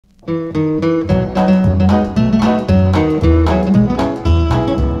I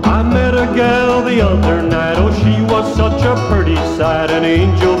met a gal the other night, oh she was such a pretty sight, an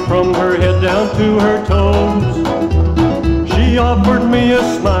angel from her head down to her toes. She offered me a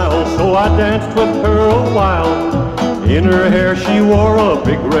smile, so I danced with her a while. In her hair she wore a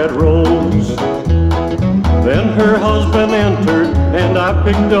big red rose. Then her husband entered, and I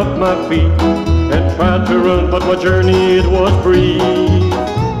picked up my feet and tried to run, but my journey it was brief.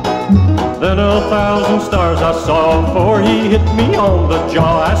 Then 1,000 stars I saw, for he hit me on the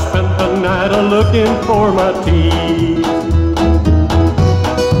jaw. I spent the night a-looking for my teeth.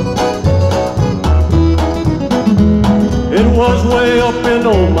 It was way up in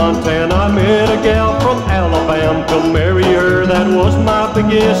old Montana, I met a gal from Alabama. To marry her, that was my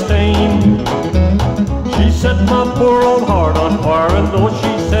biggest aim. She set my poor old heart on fire, and though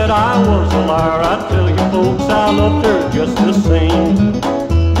she said I was a liar, I tell you folks, I loved her just the same.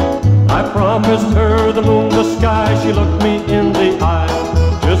 I promised her the moon, the sky, she looked me in the eye,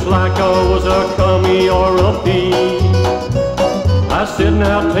 just like I was a commie or a thief. I said,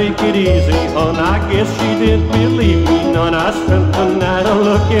 now take it easy, hon, I guess she didn't believe me none. I spent the night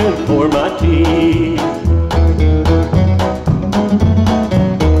a-looking for my teeth.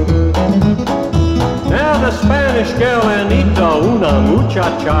 Now the Spanish gal Anita, una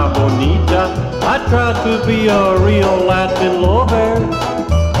muchacha bonita, I tried to be a real Latin lover.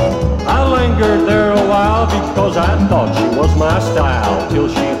 I lingered there a while because I thought she was my style, till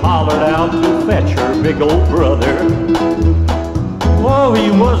she hollered out to fetch her big old brother. Oh, he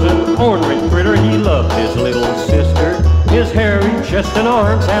was an ornery critter, he loved his little sister. His hairy chest and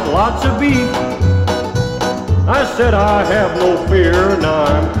arms had lots of beef. I said, I have no fear, now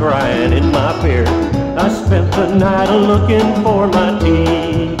I'm crying in my beer. I spent the night a-looking for my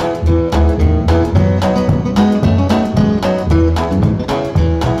teeth.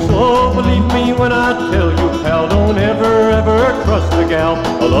 So believe me when I tell you, pal, don't ever, ever trust a gal.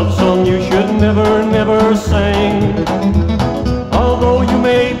 A love song you should never, never sing. Although you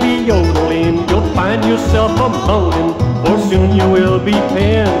may be yodeling, you'll find yourself a-moaning, for soon you will be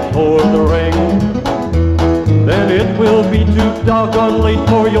paying for the ring. Then it will be too doggone late,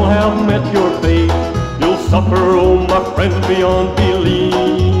 for you'll have met your fate. You'll suffer, oh my friend, beyond belief.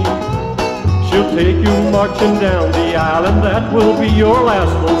 She'll take you marching down the aisle, and that will be your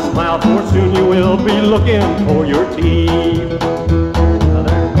last little smile, for soon you will be looking for your teeth.